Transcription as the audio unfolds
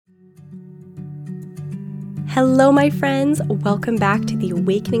Hello, my friends. Welcome back to the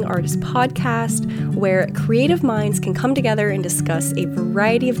Awakening Artist podcast, where creative minds can come together and discuss a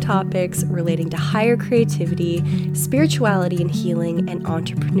variety of topics relating to higher creativity, spirituality and healing, and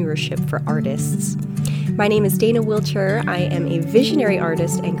entrepreneurship for artists. My name is Dana Wilcher. I am a visionary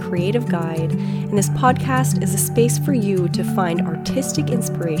artist and creative guide, and this podcast is a space for you to find artistic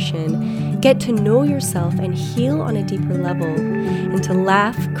inspiration, get to know yourself and heal on a deeper level, and to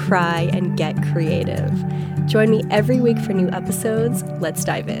laugh, cry, and get creative. Join me every week for new episodes. Let's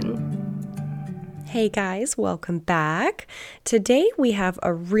dive in. Hey guys, welcome back. Today we have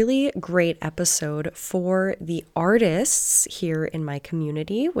a really great episode for the artists here in my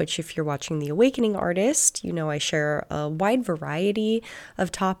community, which if you're watching The Awakening Artist, you know I share a wide variety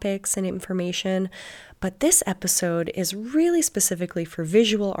of topics and information. But this episode is really specifically for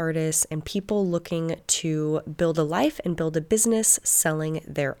visual artists and people looking to build a life and build a business selling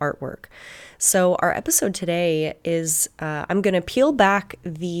their artwork. So our episode today is, I'm going to peel back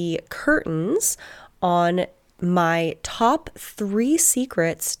the curtains on my top 3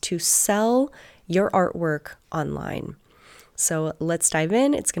 secrets to sell your artwork online. So let's dive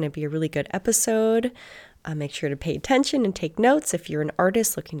in. It's going to be a really good episode. Make sure to pay attention and take notes if you're an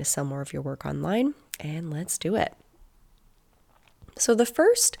artist looking to sell more of your work online. And let's do it. So the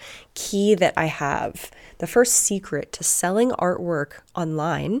first key that I have, the first secret to selling artwork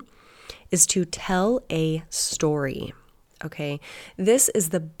online is to tell a story. Okay, this is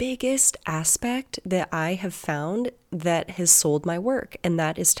the biggest aspect that I have found that has sold my work, and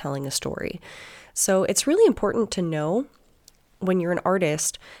that is telling a story. So it's really important to know when you're an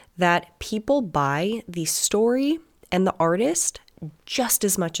artist that people buy the story and the artist just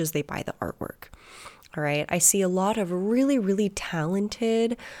as much as they buy the artwork. All right, I see a lot of really, really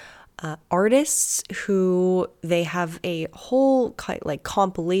talented artists who they have a whole like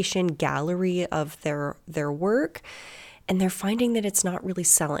compilation gallery of their work, and they're finding that it's not really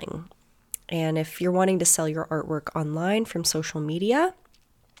selling. And if you're wanting to sell your artwork online from social media,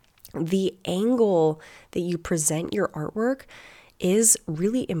 the angle that you present your artwork is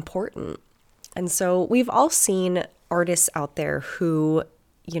really important. And so we've all seen artists out there who,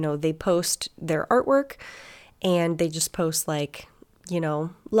 they post their artwork and they just post like,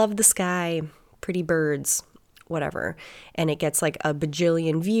 love the sky, pretty birds, whatever. And it gets like a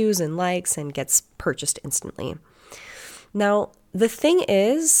bajillion views and likes and gets purchased instantly. Now, the thing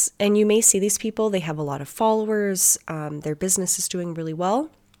is, and you may see these people, they have a lot of followers, their business is doing really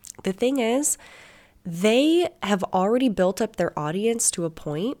well. The thing is, they have already built up their audience to a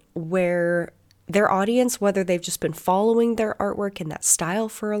point where their audience, whether they've just been following their artwork in that style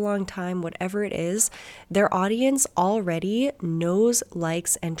for a long time, whatever it is, their audience already knows,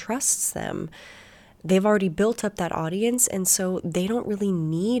 likes, and trusts them. They've already built up that audience, and so they don't really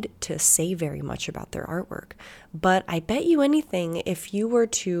need to say very much about their artwork. But I bet you anything, if you were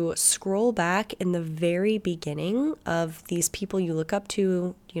to scroll back in the very beginning of these people you look up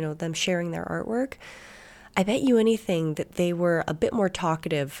to, them sharing their artwork, I bet you anything that they were a bit more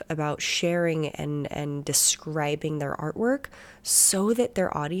talkative about sharing and describing their artwork so that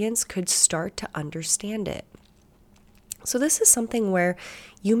their audience could start to understand it. So this is something where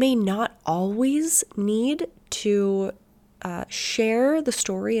you may not always need to share the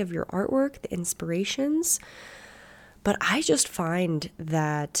story of your artwork, the inspirations, but I just find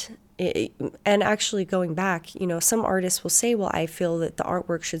that, and actually going back, some artists will say, well, I feel that the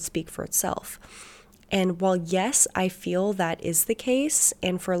artwork should speak for itself. And while yes, I feel that is the case,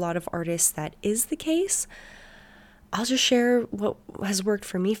 and for a lot of artists that is the case, I'll just share what has worked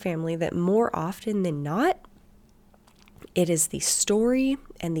for me, family, that more often than not, it is the story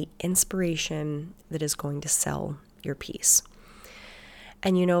and the inspiration that is going to sell your piece.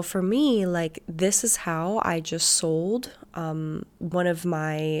 And for me, like, this is how I just sold one of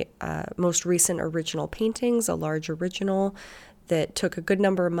my most recent original paintings, a large original that took a good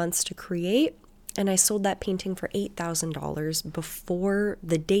number of months to create. And I sold that painting for $8,000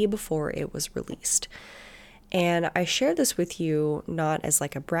 the day before it was released. And I share this with you not as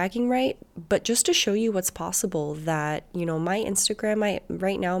like a bragging right, but just to show you what's possible, that, my Instagram,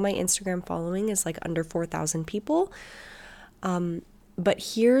 right now my Instagram following is like under 4,000 people. But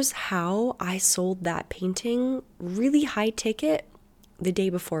here's how I sold that painting really high ticket the day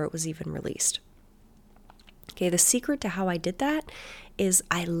before it was even released. Okay, the secret to how I did that is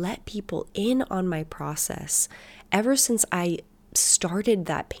I let people in on my process. Ever since I started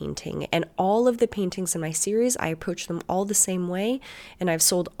that painting, and all of the paintings in my series, I approach them all the same way, and I've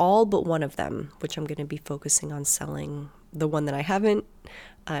sold all but one of them, which I'm going to be focusing on selling the one that I haven't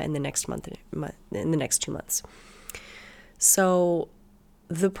in the next 2 months. So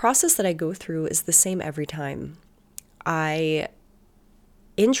the process that I go through is the same every time. I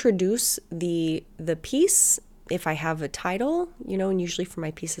introduce the piece. If I have a title, and usually for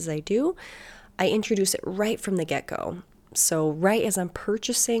my pieces I do, I introduce it right from the get-go. So right as I'm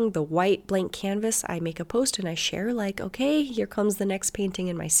purchasing the white blank canvas, I make a post and I share like, okay, here comes the next painting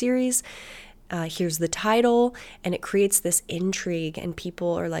in my series. Here's the title, and it creates this intrigue, and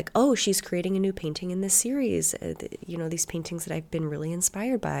people are like, oh, she's creating a new painting in this series. These paintings that I've been really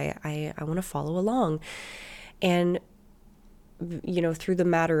inspired by. I want to follow along. And through the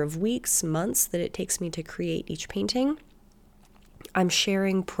matter of weeks, months that it takes me to create each painting, I'm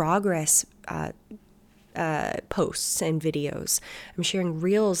sharing progress posts and videos. I'm sharing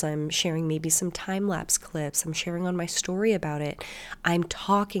reels. I'm sharing maybe some time-lapse clips. I'm sharing on my story about it. I'm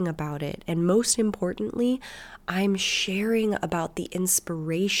talking about it. And most importantly, I'm sharing about the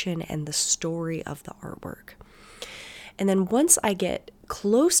inspiration and the story of the artwork. And then once I get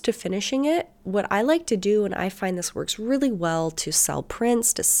close to finishing it, what I like to do, and I find this works really well to sell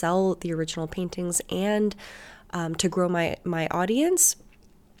prints, to sell the original paintings, and to grow my audience,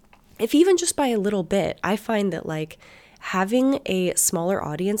 if even just by a little bit, I find that like having a smaller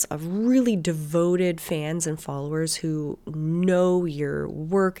audience of really devoted fans and followers who know your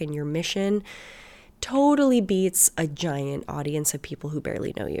work and your mission totally beats a giant audience of people who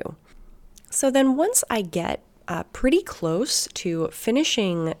barely know you. So then once I get pretty close to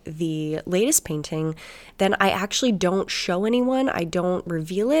finishing the latest painting, then I actually don't show anyone. I don't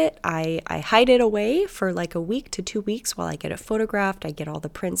reveal it. I hide it away for like a week to 2 weeks while I get it photographed. I get all the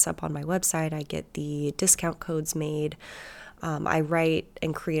prints up on my website. I get the discount codes made. I write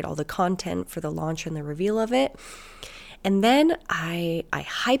and create all the content for the launch and the reveal of it. And then I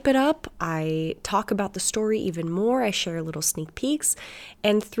hype it up. I talk about the story even more. I share little sneak peeks.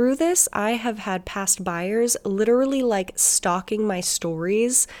 And through this, I have had past buyers literally like stalking my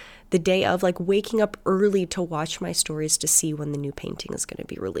stories the day of, like waking up early to watch my stories to see when the new painting is going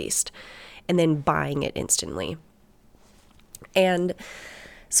to be released, and then buying it instantly. And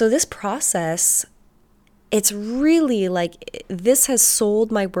so this process, it's really like, this has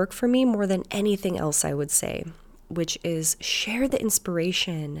sold my work for me more than anything else, I would say, which is share the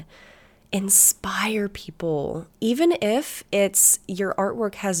inspiration, inspire people. Even if it's your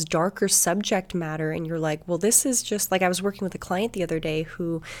artwork has darker subject matter and you're like, well, this is just like, I was working with a client the other day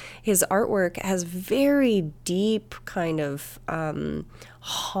who his artwork has very deep kind of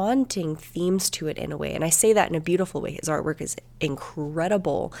haunting themes to it in a way. And I say that in a beautiful way. His artwork is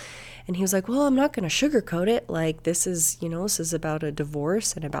incredible. And he was like, well, I'm not going to sugarcoat it. Like, this is about a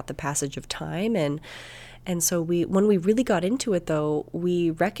divorce and about the passage of time. And so when we really got into it, though,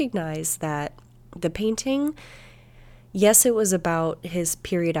 we recognized that the painting, yes, it was about his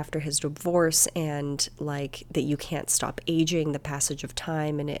period after his divorce and like that you can't stop aging, the passage of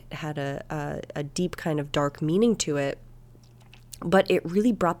time, and it had a deep kind of dark meaning to it. But it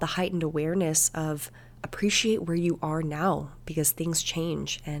really brought the heightened awareness of appreciate where you are now, because things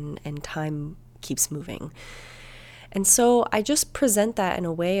change and time keeps moving. And so I just present that in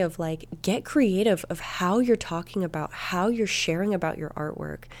a way of like, get creative of how you're talking about, how you're sharing about your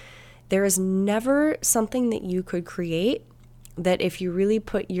artwork. There is never something that you could create that if you really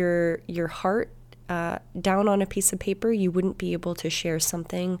put your heart down on a piece of paper, you wouldn't be able to share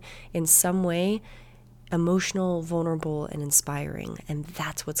something in some way emotional, vulnerable, and inspiring. And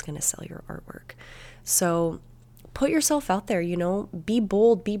that's what's going to sell your artwork. So put yourself out there, be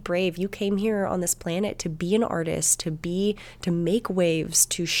bold, be brave. You came here on this planet to be an artist, to make waves,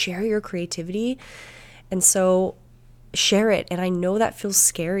 to share your creativity. And so share it. And I know that feels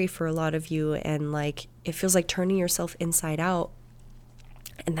scary for a lot of you, and like it feels like turning yourself inside out.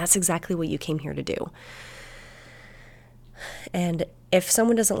 And that's exactly what you came here to do. And if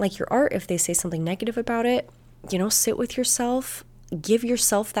someone doesn't like your art, if they say something negative about it, sit with yourself, give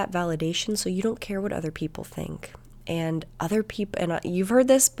yourself that validation so you don't care what other people think. And other people, and you've heard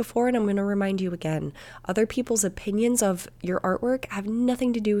this before, and I'm going to remind you again, other people's opinions of your artwork have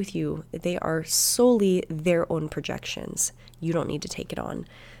nothing to do with you. They are solely their own projections. You don't need to take it on.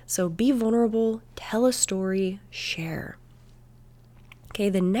 So be vulnerable, tell a story, share. Okay,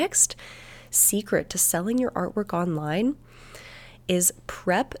 the next secret to selling your artwork online is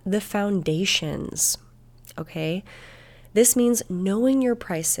prep the foundations. Okay? This means knowing your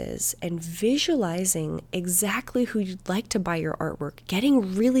prices and visualizing exactly who you'd like to buy your artwork,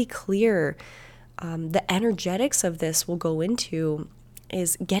 getting really clear. The energetics of this will go into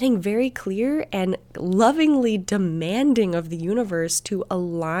is getting very clear and lovingly demanding of the universe to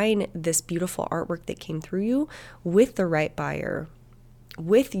align this beautiful artwork that came through you with the right buyer.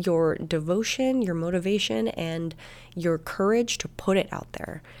 with your devotion, your motivation, and your courage to put it out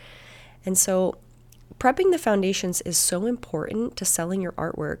there. And so prepping the foundations is so important to selling your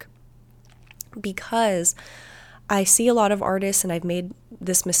artwork, because I see a lot of artists, and I've made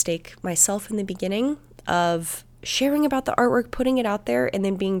this mistake myself in the beginning, of sharing about the artwork, putting it out there, and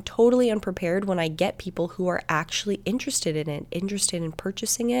then being totally unprepared when I get people who are actually interested in it, interested in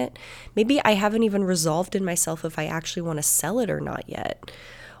purchasing it. Maybe I haven't even resolved in myself if I actually want to sell it or not yet,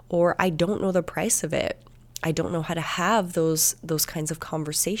 or I don't know the price of it. I don't know how to have those kinds of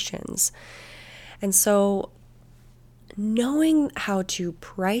conversations. And so knowing how to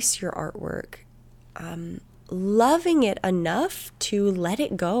price your artwork, loving it enough to let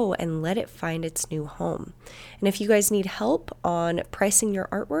it go and let it find its new home. And if you guys need help on pricing your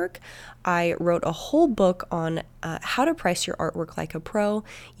artwork, I wrote a whole book on how to price your artwork like a pro.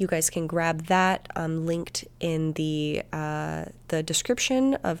 You guys can grab that linked in the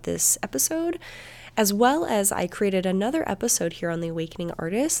description of this episode, as well as I created another episode here on The Awakening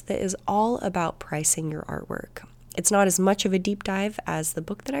Artist that is all about pricing your artwork. It's not as much of a deep dive as the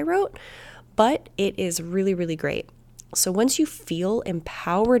book that I wrote, but it is really, really great. So once you feel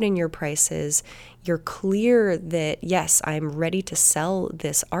empowered in your prices, you're clear that, yes, I'm ready to sell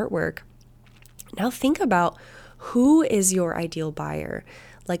this artwork. Now think about, who is your ideal buyer?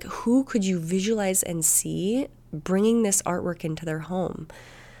 Like, who could you visualize and see bringing this artwork into their home?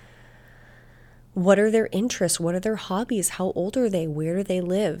 What are their interests? What are their hobbies? How old are they? Where do they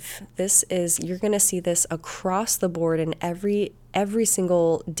live? You're going to see this across the board in every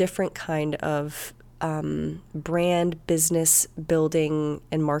single different kind of brand, business building,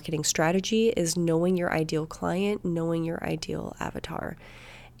 and marketing strategy, is knowing your ideal client, knowing your ideal avatar.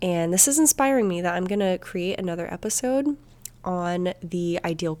 And this is inspiring me that I'm going to create another episode on the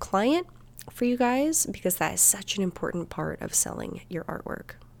ideal client for you guys, because that is such an important part of selling your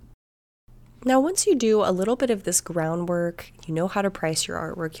artwork. Now, once you do a little bit of this groundwork, you know how to price your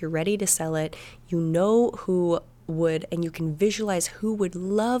artwork, you're ready to sell it, you know who would, and you can visualize who would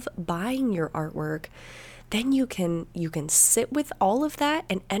love buying your artwork, then you can sit with all of that,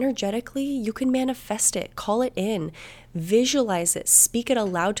 and energetically you can manifest it, call it in, visualize it, speak it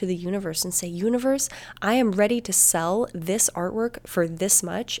aloud to the universe and say, universe, I am ready to sell this artwork for this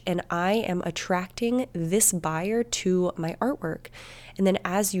much, and I am attracting this buyer to my artwork. And then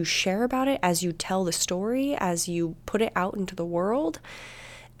as you share about it, as you tell the story, as you put it out into the world,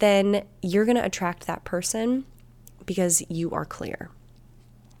 then you're going to attract that person because you are clear.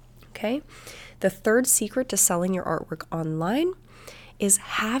 Okay? The third secret to selling your artwork online is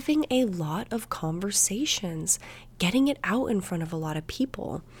having a lot of conversations, getting it out in front of a lot of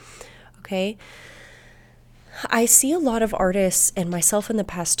people. Okay? I see a lot of artists, and myself in the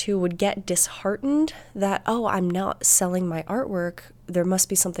past too, would get disheartened that, oh, I'm not selling my artwork. There must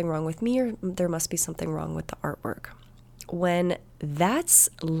be something wrong with me, or there must be something wrong with the artwork. When that's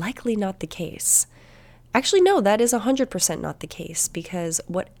likely not the case. Actually, no, that is 100% not the case, because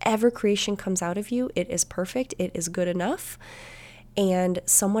whatever creation comes out of you, it is perfect, it is good enough, and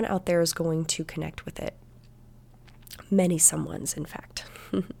someone out there is going to connect with it. Many someones, in fact.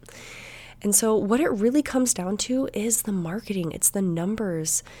 And so what it really comes down to is the marketing. It's the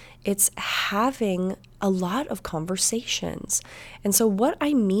numbers. It's having a lot of conversations. And so what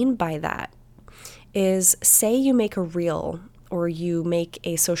I mean by that is, say you make a reel or you make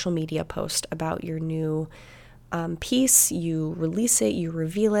a social media post about your new piece, you release it, you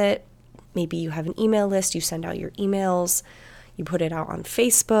reveal it. Maybe you have an email list, you send out your emails, you put it out on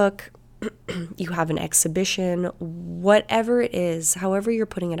Facebook, you have an exhibition, whatever it is, however you're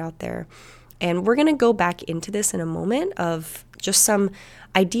putting it out there. And we're going to go back into this in a moment of just some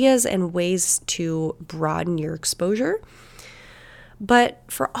ideas and ways to broaden your exposure. But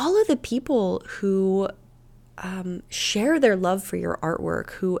for all of the people who share their love for your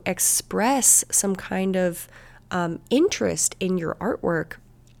artwork, who express some kind of interest in your artwork,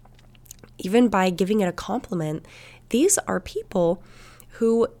 even by giving it a compliment, these are people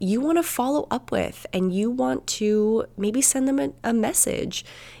who you want to follow up with, and you want to maybe send them a message.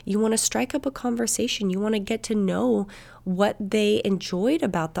 You want to strike up a conversation. You want to get to know what they enjoyed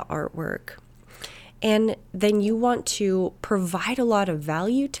about the artwork. And then you want to provide a lot of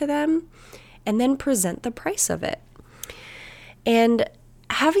value to them and then present the price of it. And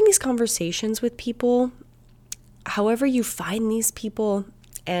having these conversations with people, however you find these people,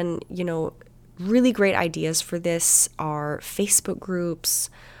 and, really great ideas for this are Facebook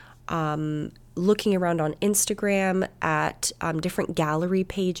groups, looking around on Instagram at different gallery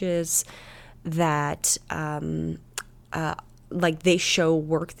pages that like they show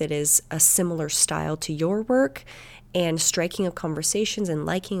work that is a similar style to your work, and striking up conversations and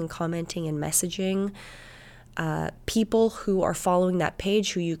liking and commenting and messaging people who are following that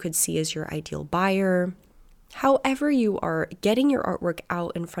page who you could see as your ideal buyer. However you are getting your artwork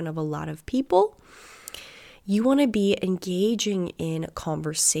out in front of a lot of people, you want to be engaging in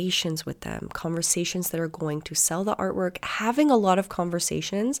conversations with them, conversations that are going to sell the artwork, having a lot of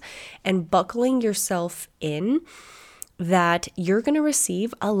conversations and buckling yourself in that you're going to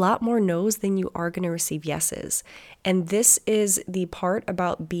receive a lot more no's than you are going to receive yeses. And this is the part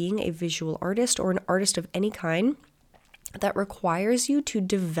about being a visual artist or an artist of any kind that requires you to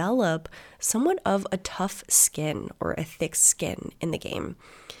develop somewhat of a tough skin or a thick skin in the game.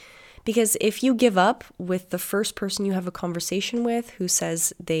 Because if you give up with the first person you have a conversation with who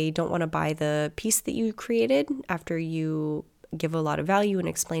says they don't want to buy the piece that you created after you give a lot of value and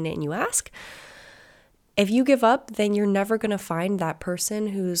explain it and you ask, if you give up, then you're never going to find that person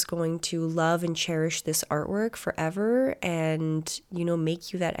who's going to love and cherish this artwork forever and,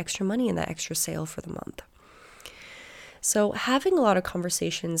 make you that extra money and that extra sale for the month. So having a lot of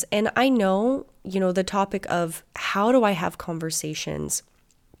conversations, and I know, the topic of how do I have conversations?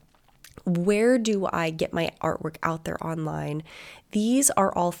 Where do I get my artwork out there online? These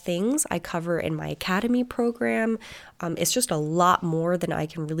are all things I cover in my Academy program. It's just a lot more than I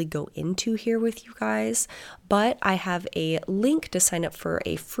can really go into here with you guys, but I have a link to sign up for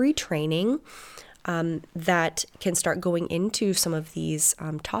a free training that can start going into some of these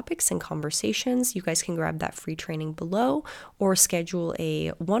topics and conversations. You guys can grab that free training below or schedule a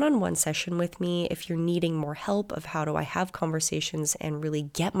one-on-one session with me if you're needing more help of how do I have conversations and really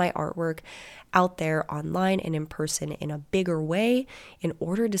get my artwork out there online and in person in a bigger way in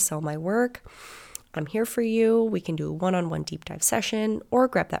order to sell my work. I'm here for you. We can do a one-on-one deep dive session or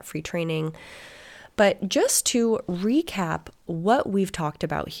grab that free training. But just to recap what we've talked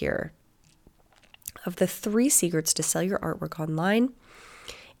about here, of the 3 secrets to sell your artwork online,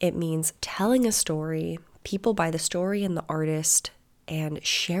 it means telling a story, people buy the story and the artist, and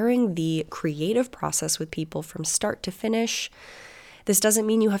sharing the creative process with people from start to finish. This doesn't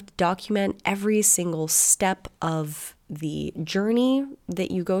mean you have to document every single step of the journey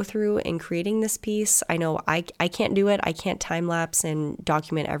that you go through in creating this piece. I know I can't do it. I can't time lapse and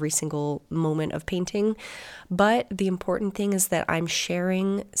document every single moment of painting. But the important thing is that I'm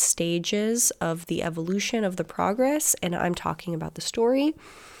sharing stages of the evolution of the progress, and I'm talking about the story.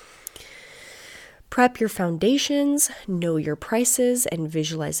 Prep your foundations, know your prices, and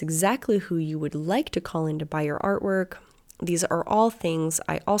visualize exactly who you would like to call in to buy your artwork. These are all things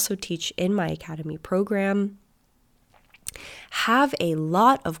I also teach in my Academy program. Have a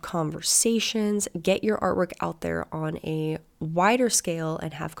lot of conversations, get your artwork out there on a wider scale,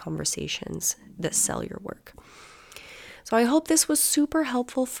 and have conversations that sell your work. So I hope this was super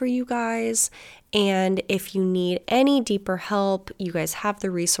helpful for you guys. And if you need any deeper help, you guys have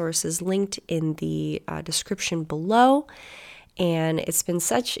the resources linked in the description below. And it's been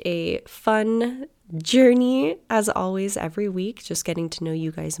such a fun journey, as always, every week, just getting to know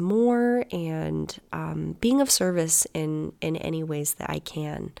you guys more and being of service in any ways that I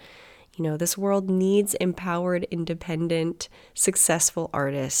can. This world needs empowered, independent, successful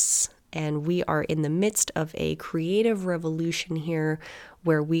artists. And we are in the midst of a creative revolution here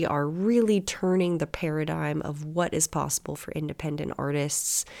where we are really turning the paradigm of what is possible for independent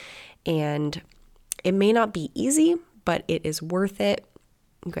artists. And it may not be easy, but it is worth it.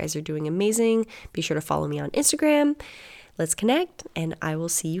 You guys are doing amazing. Be sure to follow me on Instagram. Let's connect, and I will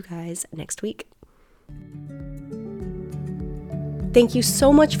see you guys next week. Thank you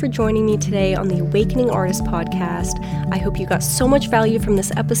so much for joining me today on the Awakening Artist podcast. I hope you got so much value from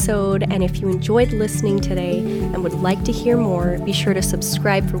this episode, and if you enjoyed listening today and would like to hear more, be sure to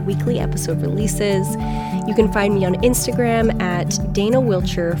subscribe for weekly episode releases. You can find me on Instagram at Dana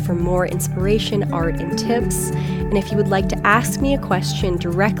Wilcher for more inspiration, art, and tips. And if you would like to ask me a question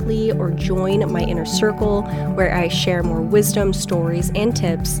directly or join my inner circle where I share more wisdom, stories, and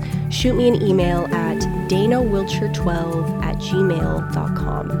tips, shoot me an email at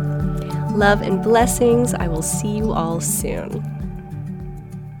danawilcher12@gmail.com. Love and blessings. I will see you all soon.